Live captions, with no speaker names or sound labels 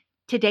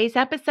Today's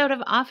episode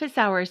of Office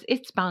Hours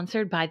is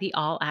sponsored by the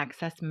All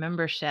Access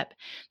membership.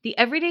 The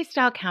Everyday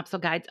Style capsule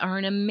guides are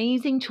an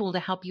amazing tool to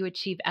help you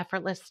achieve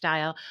effortless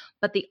style,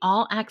 but the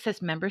All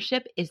Access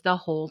membership is the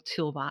whole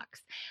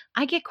toolbox.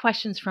 I get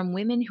questions from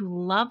women who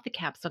love the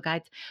capsule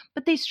guides,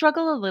 but they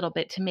struggle a little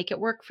bit to make it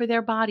work for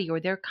their body or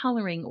their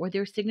coloring or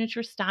their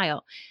signature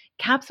style.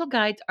 Capsule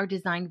guides are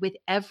designed with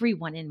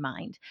everyone in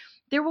mind.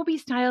 There will be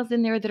styles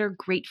in there that are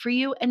great for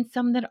you and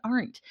some that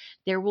aren't.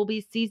 There will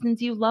be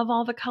seasons you love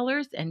all the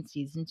colors and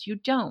seasons you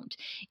don't.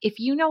 If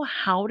you know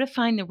how to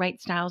find the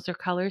right styles or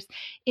colors,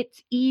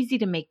 it's easy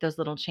to make those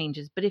little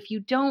changes. But if you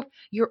don't,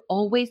 you're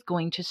always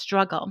going to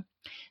struggle.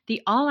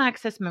 The All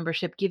Access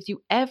membership gives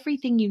you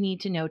everything you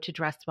need to know to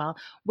dress well,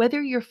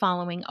 whether you're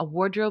following a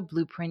wardrobe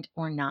blueprint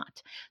or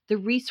not. The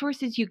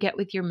resources you get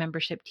with your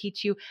membership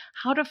teach you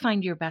how to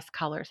find your best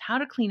colors, how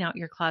to clean out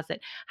your closet,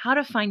 how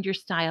to find your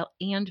style,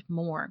 and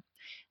more.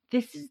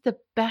 This is the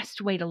best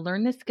way to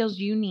learn the skills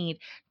you need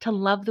to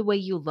love the way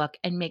you look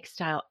and make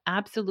style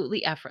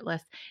absolutely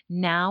effortless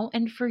now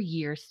and for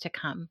years to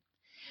come.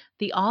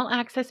 The All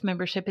Access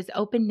membership is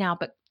open now,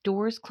 but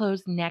doors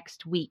close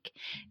next week.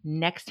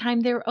 Next time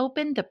they're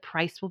open, the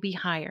price will be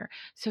higher.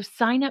 So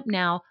sign up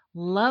now,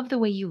 love the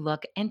way you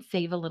look, and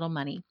save a little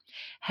money.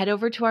 Head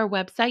over to our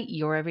website,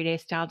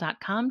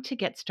 youreverydaystyle.com, to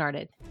get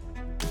started.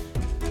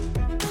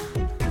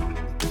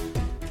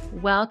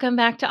 Welcome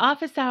back to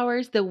Office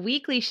Hours, the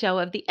weekly show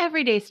of the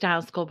Everyday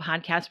Style School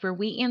podcast, where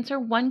we answer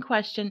one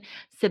question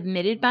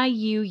submitted by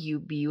you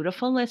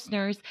beautiful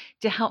listeners,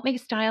 to help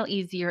make style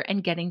easier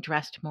and getting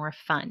dressed more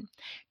fun.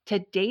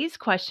 Today's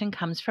question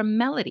comes from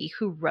Melody,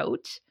 who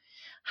wrote,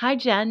 "Hi,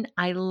 Jen.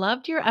 I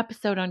loved your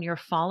episode on your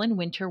fall and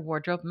winter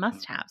wardrobe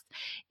must-haves.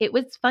 It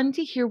was fun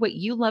to hear what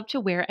you love to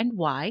wear and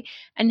why,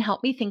 and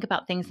helped me think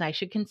about things I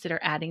should consider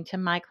adding to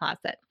my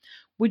closet.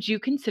 Would you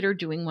consider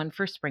doing one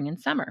for spring and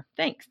summer?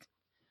 Thanks."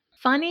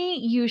 Funny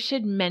you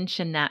should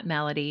mention that,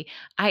 Melody.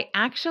 I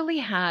actually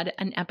had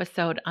an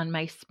episode on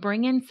my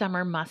spring and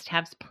summer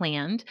must-haves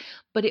planned,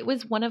 but it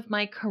was one of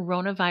my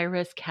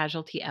coronavirus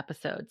casualty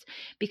episodes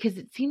because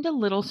it seemed a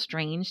little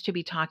strange to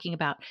be talking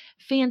about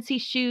fancy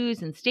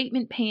shoes and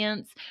statement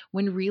pants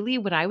when really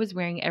what I was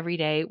wearing every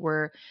day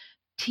were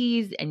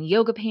tees and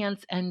yoga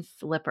pants and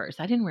slippers.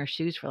 I didn't wear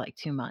shoes for like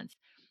 2 months.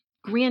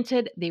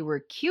 Granted, they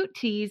were cute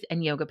tees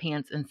and yoga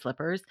pants and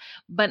slippers,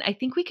 but I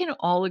think we can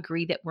all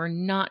agree that we're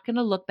not going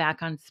to look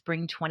back on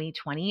spring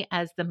 2020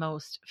 as the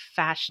most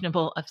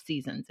fashionable of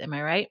seasons. Am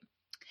I right?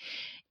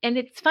 And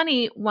it's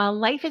funny, while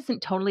life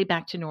isn't totally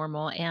back to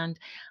normal and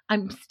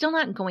I'm still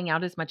not going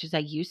out as much as I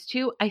used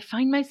to, I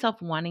find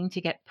myself wanting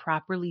to get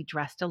properly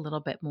dressed a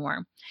little bit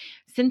more.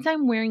 Since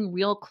I'm wearing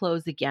real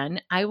clothes again,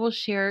 I will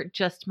share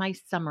just my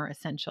summer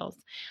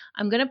essentials.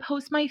 I'm going to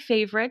post my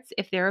favorites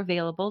if they're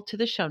available to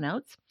the show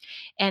notes.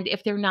 And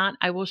if they're not,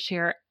 I will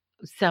share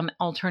some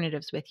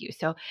alternatives with you.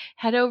 So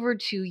head over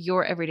to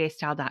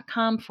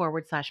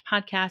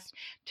youreverydaystyle.com/podcast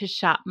to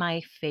shop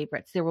my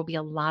favorites. There will be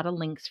a lot of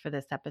links for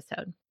this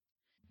episode.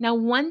 Now,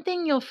 one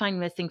thing you'll find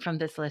missing from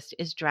this list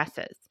is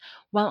dresses.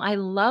 While I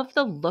love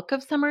the look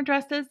of summer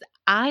dresses,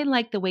 I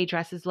like the way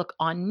dresses look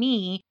on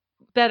me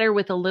better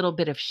with a little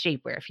bit of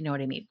shapewear, if you know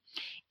what I mean.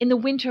 In the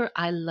winter,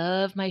 I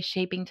love my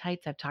shaping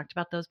tights. I've talked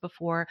about those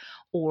before,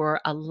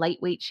 or a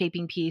lightweight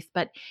shaping piece.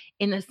 But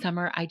in the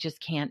summer, I just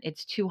can't.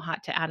 It's too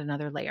hot to add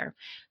another layer.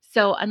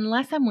 So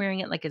unless I'm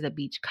wearing it like as a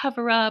beach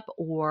cover up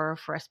or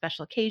for a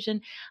special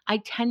occasion, I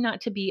tend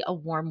not to be a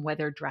warm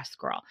weather dress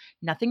girl.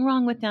 Nothing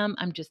wrong with them.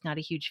 I'm just not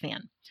a huge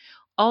fan.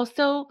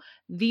 Also,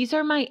 these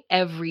are my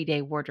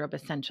everyday wardrobe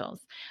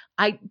essentials.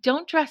 I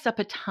don't dress up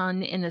a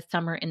ton in the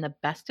summer in the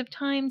best of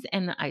times,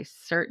 and I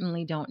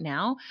certainly don't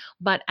now,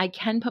 but I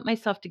can put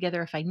myself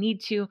together if I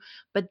need to.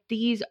 But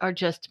these are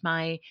just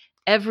my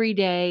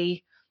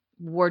everyday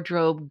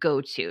wardrobe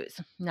go-tos,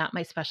 not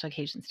my special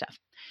occasion stuff.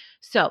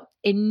 So,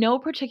 in no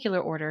particular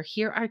order,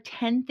 here are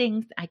 10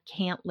 things I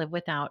can't live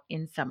without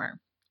in summer.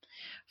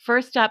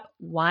 First up,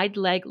 wide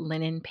leg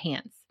linen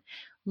pants.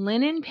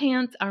 Linen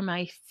pants are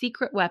my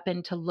secret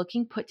weapon to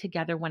looking put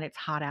together when it's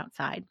hot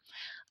outside.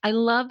 I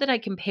love that I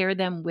can pair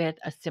them with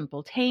a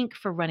simple tank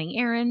for running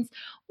errands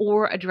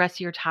or a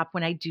dressier top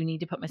when I do need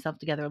to put myself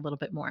together a little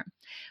bit more.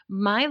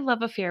 My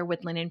love affair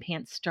with linen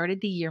pants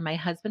started the year my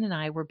husband and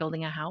I were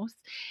building a house,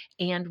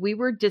 and we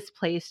were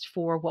displaced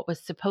for what was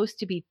supposed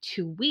to be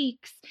 2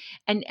 weeks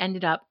and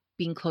ended up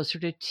being closer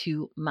to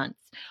 2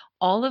 months.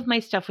 All of my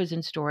stuff was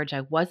in storage.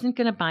 I wasn't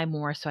going to buy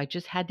more, so I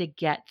just had to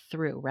get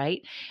through,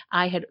 right?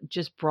 I had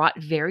just brought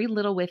very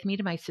little with me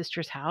to my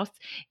sister's house,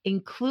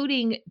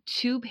 including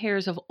 2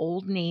 pairs of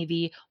Old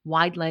Navy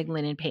wide leg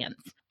linen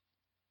pants.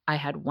 I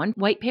had one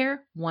white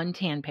pair, one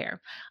tan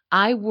pair.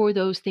 I wore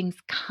those things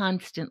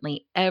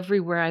constantly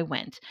everywhere I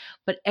went.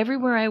 But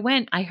everywhere I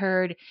went, I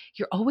heard,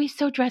 "You're always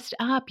so dressed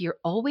up. You're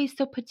always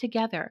so put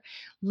together."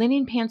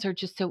 Linen pants are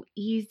just so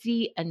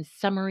easy and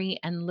summery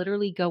and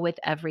literally go with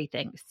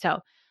everything.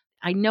 So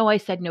I know I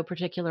said no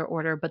particular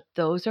order, but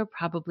those are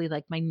probably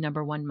like my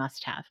number one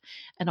must have.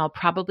 And I'll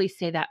probably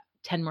say that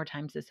 10 more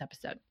times this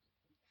episode.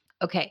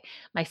 Okay,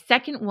 my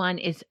second one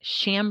is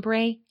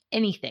chambray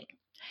anything.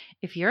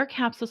 If you're a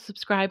capsule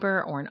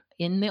subscriber or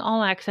in the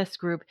all access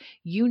group,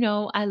 you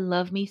know I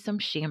love me some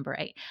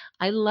chambray.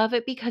 I love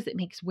it because it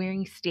makes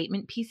wearing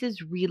statement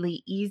pieces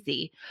really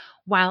easy.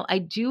 While I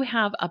do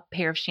have a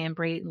pair of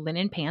chambray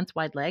linen pants,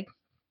 wide leg,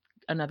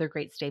 another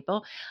great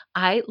staple.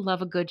 I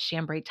love a good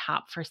chambray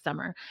top for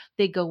summer.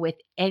 They go with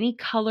any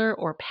color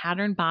or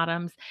pattern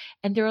bottoms,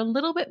 and they're a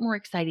little bit more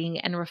exciting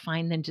and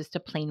refined than just a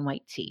plain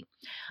white tee.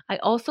 I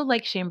also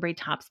like chambray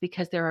tops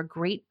because they're a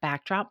great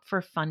backdrop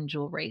for fun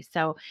jewelry.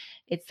 So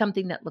it's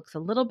something that looks a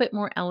little bit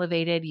more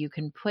elevated. You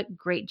can put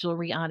great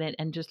jewelry on it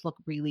and just look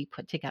really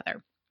put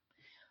together.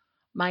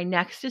 My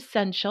next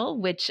essential,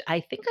 which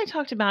I think I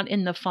talked about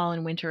in the fall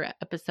and winter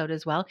episode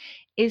as well,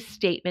 is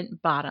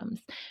statement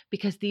bottoms,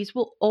 because these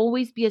will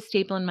always be a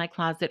staple in my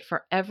closet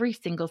for every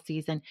single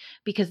season.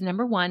 Because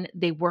number one,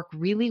 they work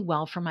really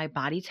well for my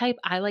body type.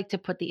 I like to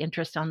put the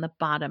interest on the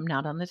bottom,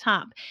 not on the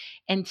top.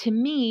 And to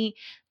me,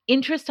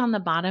 interest on the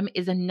bottom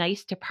is a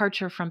nice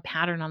departure from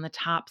pattern on the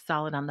top,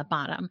 solid on the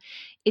bottom.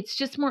 It's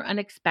just more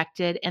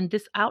unexpected. And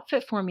this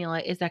outfit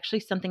formula is actually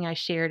something I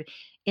shared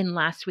in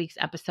last week's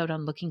episode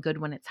on looking good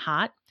when it's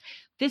hot.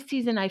 This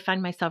season, I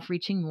find myself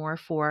reaching more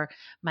for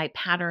my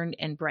patterned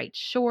and bright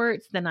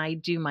shorts than I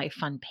do my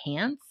fun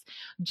pants,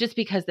 just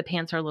because the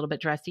pants are a little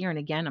bit dressier. And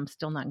again, I'm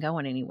still not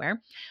going anywhere.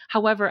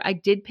 However, I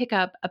did pick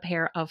up a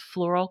pair of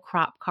floral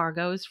crop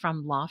cargos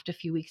from Loft a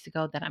few weeks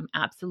ago that I'm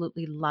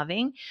absolutely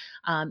loving.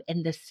 And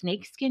the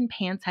snakeskin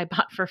pants I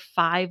bought for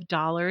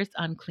 $5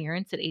 on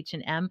clearance at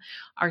H&M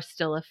are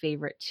still a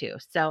favorite too.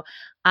 So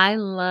I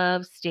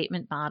love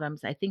statement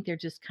bottoms. I think they're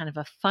just kind of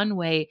a fun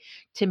way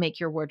to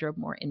make your wardrobe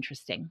more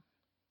interesting.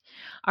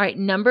 All right,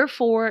 number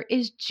 4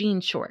 is jean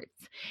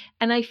shorts.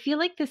 And I feel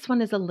like this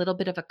one is a little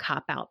bit of a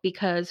cop out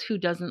because who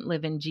doesn't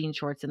live in jean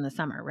shorts in the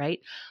summer, right?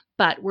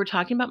 But we're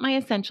talking about my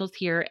essentials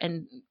here,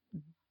 and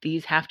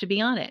these have to be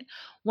on it.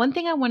 One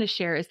thing I want to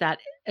share is that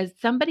as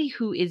somebody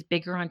who is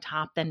bigger on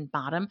top than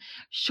bottom,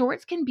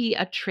 shorts can be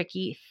a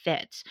tricky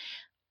fit.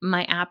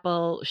 My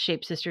apple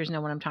shaped sisters know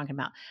what I'm talking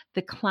about.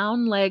 The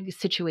clown leg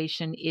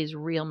situation is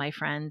real, my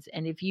friends.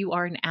 And if you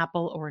are an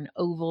apple or an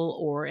oval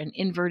or an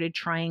inverted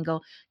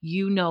triangle,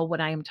 you know what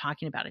I am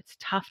talking about. It's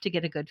tough to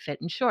get a good fit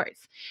in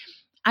shorts.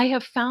 I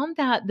have found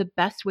that the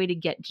best way to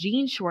get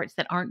jean shorts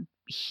that aren't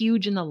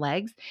huge in the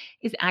legs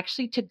is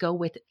actually to go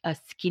with a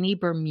skinny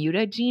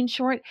Bermuda jean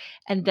short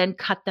and then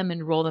cut them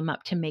and roll them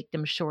up to make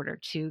them shorter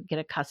to get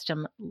a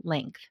custom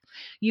length.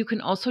 You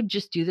can also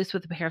just do this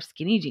with a pair of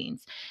skinny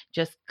jeans.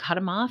 Just cut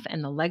them off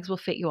and the legs will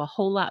fit you a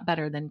whole lot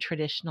better than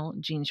traditional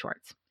jean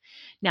shorts.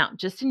 Now,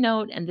 just a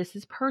note, and this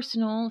is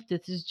personal,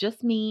 this is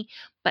just me,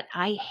 but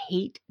I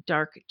hate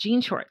dark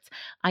jean shorts.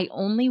 I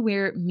only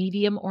wear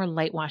medium or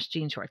light wash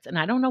jean shorts. And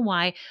I don't know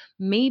why.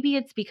 Maybe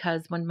it's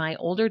because when my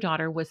older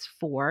daughter was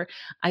 4,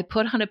 I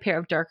put on a pair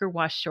of darker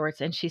wash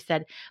shorts and she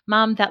said,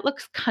 "Mom, that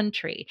looks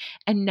country."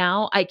 And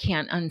now I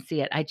can't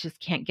unsee it. I just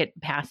can't get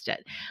past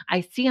it.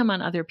 I see them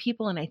on other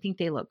people and I think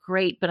they look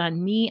great, but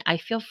on me, I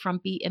feel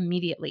frumpy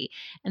immediately.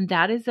 And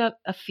that is a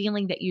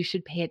feeling that you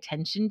should pay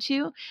attention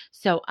to.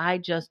 So I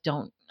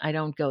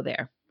don't go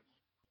there.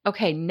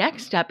 Okay,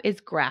 next up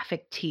is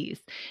graphic tees.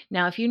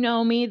 Now, if you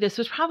know me, this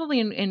was probably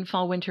in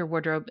fall winter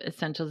wardrobe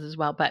essentials as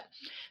well, but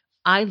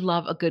I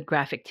love a good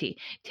graphic tee.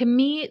 To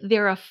me,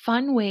 they're a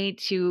fun way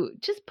to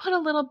just put a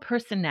little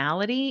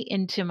personality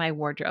into my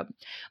wardrobe.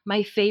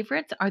 My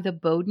favorites are the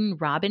Bowden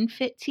Robin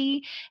Fit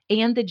tee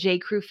and the J.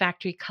 Crew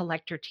Factory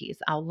collector tees.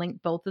 I'll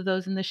link both of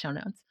those in the show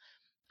notes.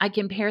 I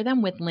can pair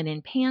them with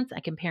linen pants. I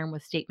can pair them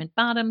with statement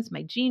bottoms,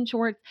 my jean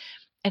shorts,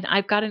 and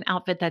I've got an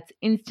outfit that's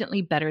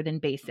instantly better than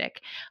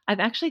basic. I've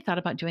actually thought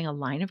about doing a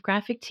line of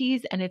graphic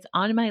tees, and it's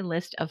on my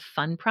list of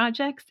fun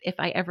projects if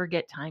I ever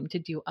get time to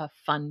do a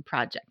fun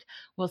project.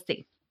 We'll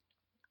see.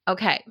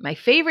 Okay, my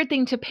favorite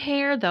thing to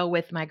pair though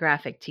with my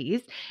graphic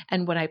tees,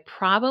 and what I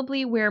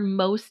probably wear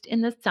most in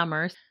the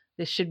summer,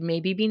 this should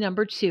maybe be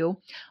number 2,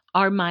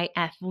 are my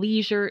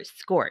athleisure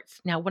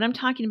skirts. Now, what I'm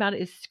talking about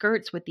is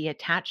skirts with the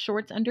attached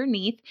shorts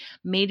underneath,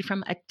 made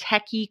from a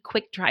techie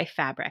quick dry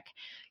fabric.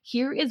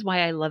 Here is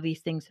why I love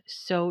these things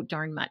so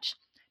darn much.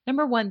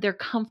 Number 1, they're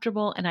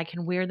comfortable and I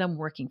can wear them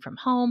working from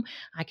home.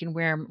 I can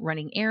wear them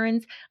running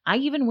errands. I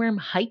even wear them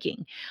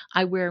hiking.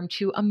 I wear them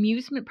to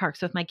amusement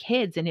parks with my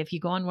kids. And if you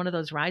go on one of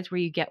those rides where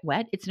you get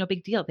wet, it's no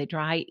big deal. They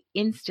dry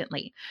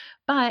instantly.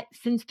 But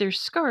since they're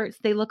skirts,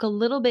 they look a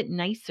little bit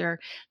nicer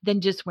than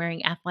just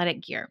wearing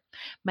athletic gear.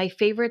 My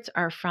favorites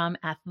are from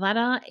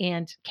Athleta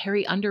and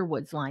Carrie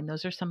Underwood's line.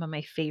 Those are some of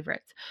my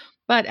favorites.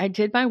 But I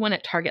did buy one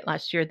at Target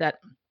last year that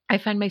I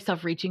find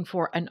myself reaching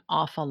for an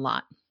awful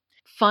lot.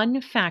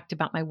 Fun fact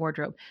about my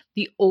wardrobe: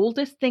 the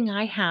oldest thing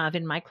I have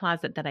in my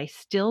closet that I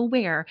still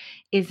wear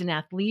is an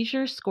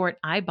athleisure skirt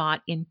I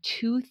bought in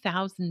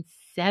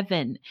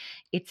 2007.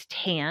 It's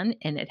tan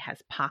and it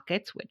has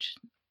pockets, which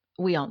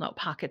we all know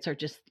pockets are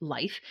just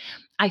life.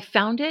 I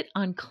found it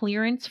on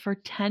clearance for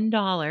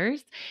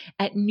 $10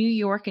 at New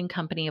York and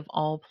Company of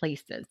all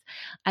places.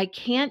 I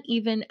can't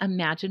even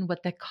imagine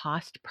what the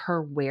cost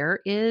per wear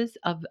is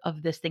of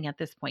this thing at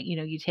this point.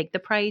 You take the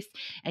price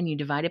and you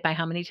divide it by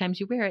how many times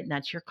you wear it, and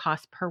that's your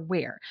cost per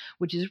wear,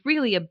 which is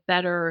really a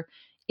better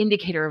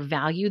indicator of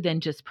value than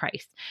just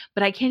price.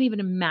 But I can't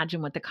even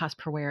imagine what the cost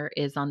per wear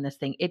is on this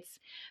thing. It's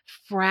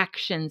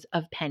fractions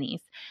of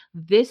pennies.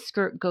 This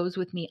skirt goes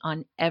with me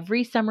on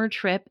every summer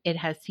trip. It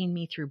has seen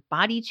me through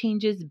body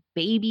changes,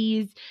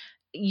 babies,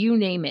 you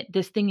name it.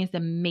 This thing is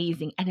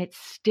amazing and it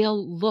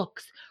still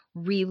looks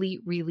really,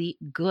 really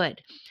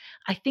good.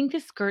 I think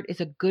this skirt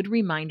is a good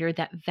reminder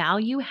that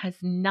value has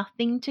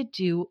nothing to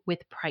do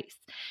with price.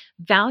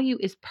 Value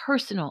is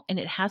personal and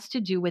it has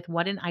to do with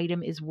what an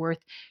item is worth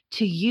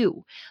to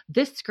you.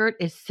 This skirt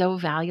is so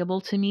valuable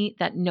to me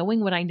that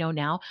knowing what I know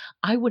now,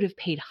 I would have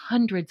paid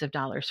hundreds of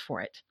dollars for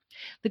it.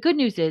 The good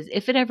news is,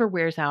 if it ever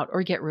wears out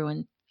or get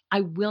ruined, I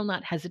will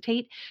not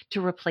hesitate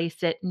to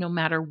replace it no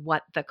matter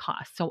what the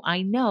cost. So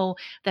I know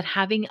that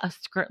having a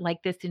skirt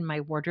like this in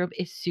my wardrobe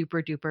is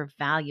super duper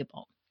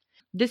valuable.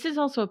 This is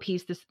also a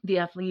piece, the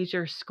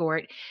athleisure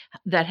skirt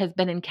that has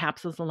been in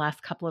capsules the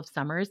last couple of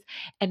summers.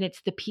 And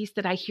it's the piece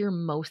that I hear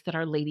most that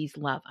our ladies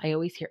love. I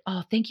always hear,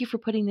 oh, thank you for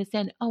putting this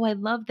in. Oh, I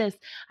love this.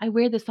 I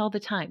wear this all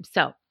the time.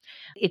 So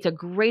it's a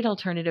great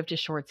alternative to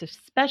shorts,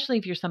 especially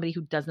if you're somebody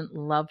who doesn't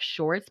love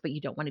shorts, but you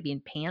don't want to be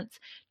in pants.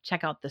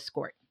 Check out the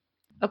skirt.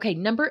 Okay,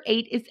 number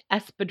 8 is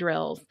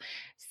espadrilles.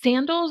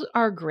 Sandals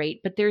are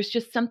great, but there's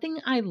just something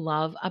I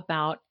love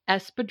about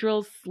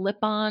espadrilles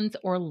slip-ons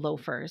or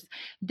loafers.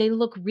 They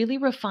look really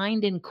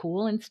refined and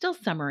cool and still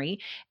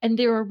summery, and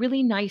they're a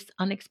really nice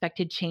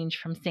unexpected change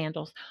from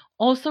sandals.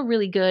 Also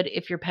really good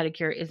if your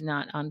pedicure is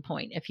not on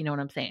point, if you know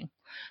what I'm saying.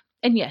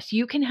 And yes,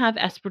 you can have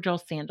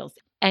espadrille sandals.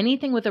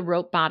 Anything with a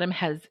rope bottom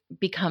has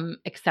become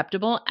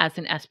acceptable as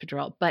an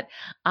espadrille, but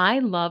I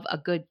love a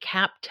good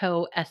cap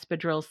toe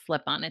espadrille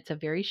slip on. It's a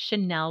very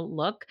Chanel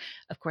look.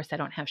 Of course, I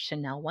don't have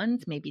Chanel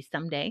ones, maybe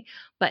someday.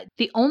 But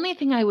the only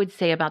thing I would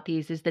say about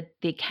these is that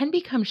they can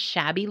become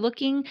shabby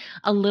looking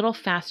a little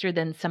faster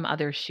than some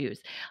other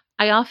shoes.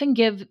 I often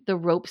give the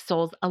rope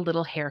soles a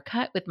little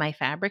haircut with my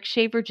fabric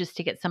shaver just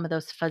to get some of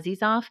those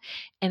fuzzies off.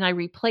 And I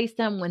replace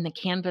them when the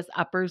canvas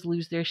uppers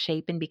lose their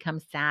shape and become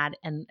sad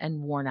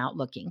and worn out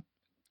looking.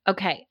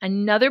 Okay,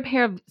 another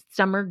pair of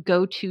summer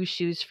go-to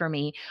shoes for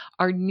me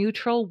are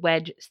neutral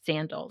wedge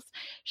sandals.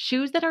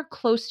 Shoes that are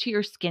close to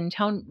your skin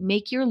tone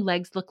make your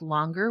legs look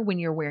longer when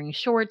you're wearing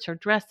shorts or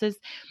dresses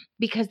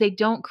because they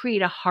don't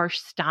create a harsh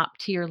stop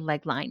to your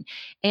leg line.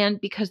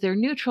 And because they're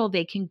neutral,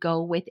 they can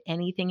go with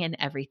anything and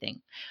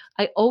everything.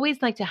 I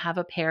always like to have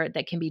a pair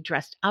that can be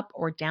dressed up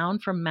or down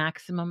for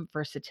maximum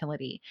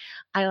versatility.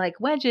 I like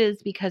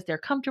wedges because they're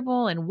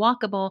comfortable and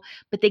walkable,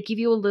 but they give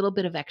you a little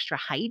bit of extra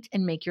height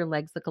and make your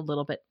legs look a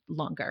little bit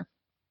longer.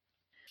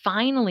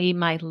 Finally,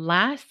 my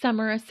last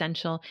summer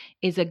essential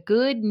is a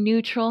good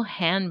neutral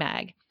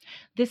handbag.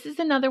 This is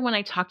another one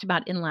I talked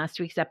about in last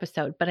week's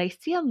episode, but I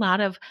see a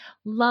lot of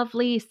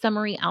lovely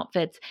summery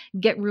outfits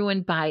get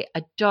ruined by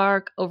a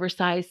dark,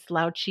 oversized,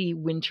 slouchy,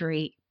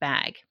 wintry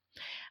bag.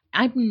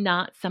 I'm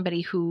not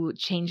somebody who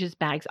changes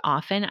bags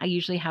often. I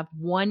usually have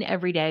one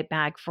everyday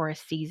bag for a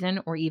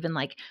season or even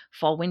like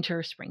fall,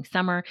 winter, spring,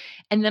 summer.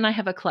 And then I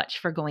have a clutch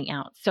for going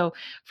out. So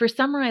for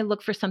summer, I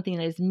look for something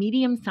that is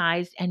medium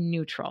sized and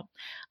neutral.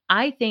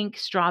 I think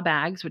straw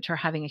bags, which are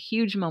having a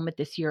huge moment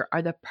this year,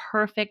 are the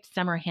perfect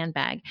summer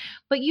handbag.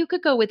 But you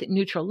could go with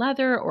neutral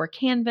leather or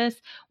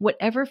canvas,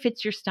 whatever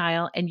fits your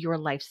style and your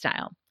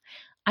lifestyle.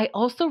 I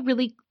also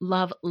really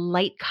love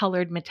light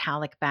colored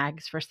metallic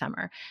bags for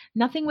summer.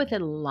 Nothing with a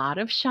lot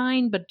of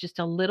shine, but just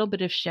a little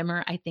bit of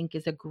shimmer, I think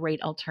is a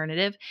great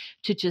alternative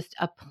to just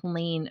a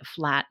plain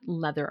flat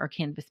leather or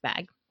canvas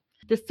bag.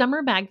 The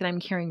summer bag that I'm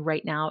carrying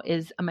right now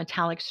is a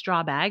metallic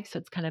straw bag, so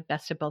it's kind of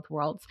best of both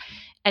worlds.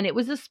 And it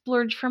was a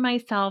splurge for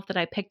myself that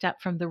I picked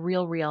up from The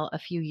Real Real a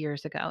few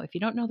years ago. If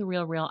you don't know The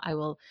Real Real, I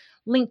will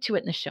link to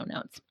it in the show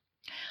notes.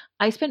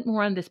 I spent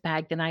more on this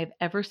bag than I've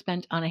ever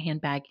spent on a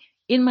handbag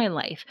in my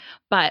life.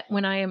 But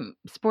when I am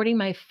sporting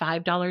my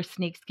 $5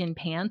 snakeskin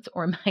pants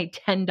or my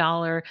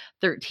 $10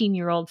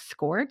 13-year-old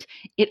skirt,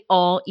 it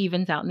all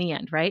evens out in the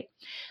end, right?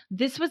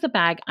 This was a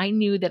bag I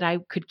knew that I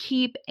could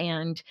keep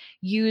and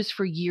use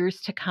for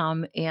years to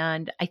come.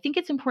 And I think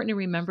it's important to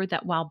remember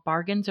that while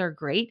bargains are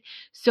great,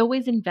 so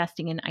is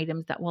investing in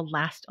items that will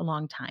last a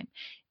long time.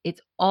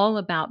 It's all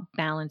about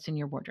balance in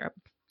your wardrobe.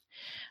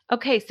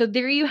 Okay, so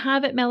there you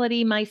have it,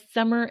 Melody, my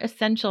summer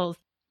essentials.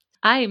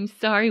 I am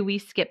sorry we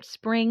skipped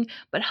spring,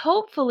 but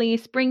hopefully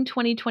spring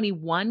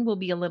 2021 will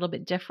be a little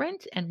bit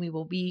different and we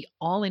will be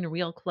all in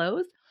real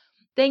clothes.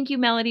 Thank you,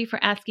 Melody, for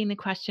asking the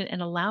question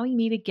and allowing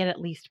me to get at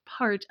least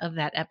part of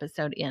that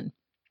episode in.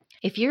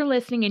 If you're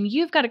listening and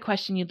you've got a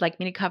question you'd like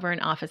me to cover in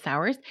office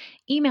hours,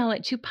 email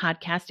it to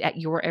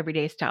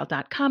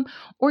podcast@youreverydaystyle.com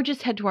or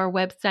just head to our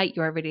website,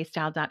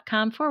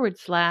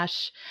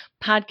 youreverydaystyle.com/podcast.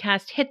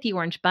 podcast, hit the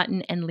orange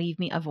button and leave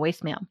me a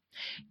voicemail.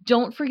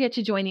 Don't forget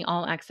to join the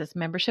All Access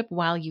membership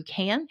while you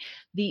can.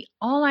 The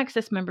All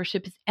Access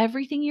membership is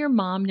everything your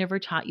mom never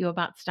taught you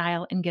about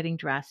style and getting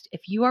dressed.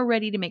 If you are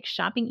ready to make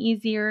shopping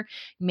easier,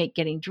 make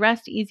getting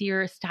dressed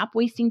easier, stop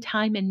wasting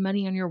time and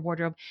money on your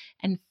wardrobe,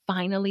 and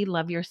finally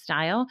love your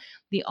style,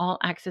 the All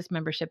Access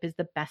membership is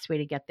the best way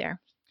to get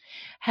there.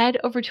 Head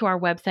over to our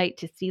website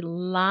to see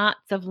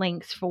lots of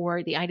links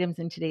for the items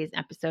in today's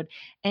episode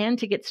and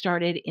to get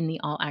started in the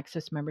All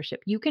Access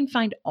membership. You can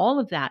find all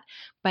of that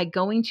by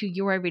going to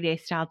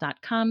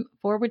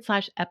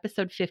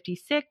youreverydaystyle.com/episode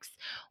 56,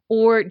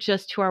 or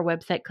just to our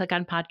website, click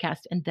on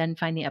podcast, and then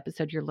find the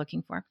episode you're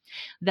looking for.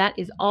 That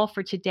is all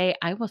for today.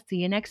 I will see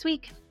you next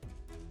week.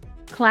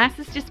 Class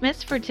is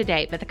dismissed for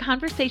today, but the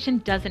conversation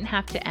doesn't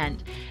have to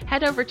end.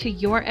 Head over to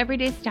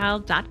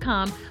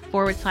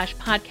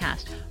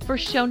youreverydaystyle.com/podcast for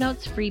show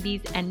notes,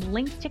 freebies, and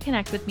links to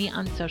connect with me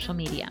on social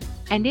media.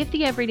 And if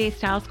the Everyday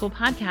Style School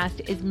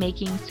podcast is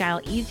making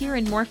style easier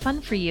and more fun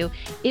for you,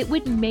 it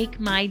would make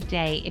my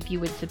day if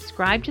you would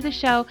subscribe to the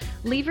show,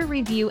 leave a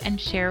review,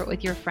 and share it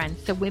with your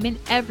friends so women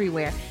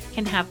everywhere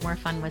can have more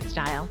fun with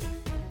style.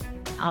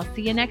 I'll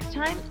see you next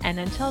time, and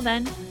until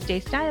then, stay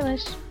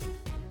stylish.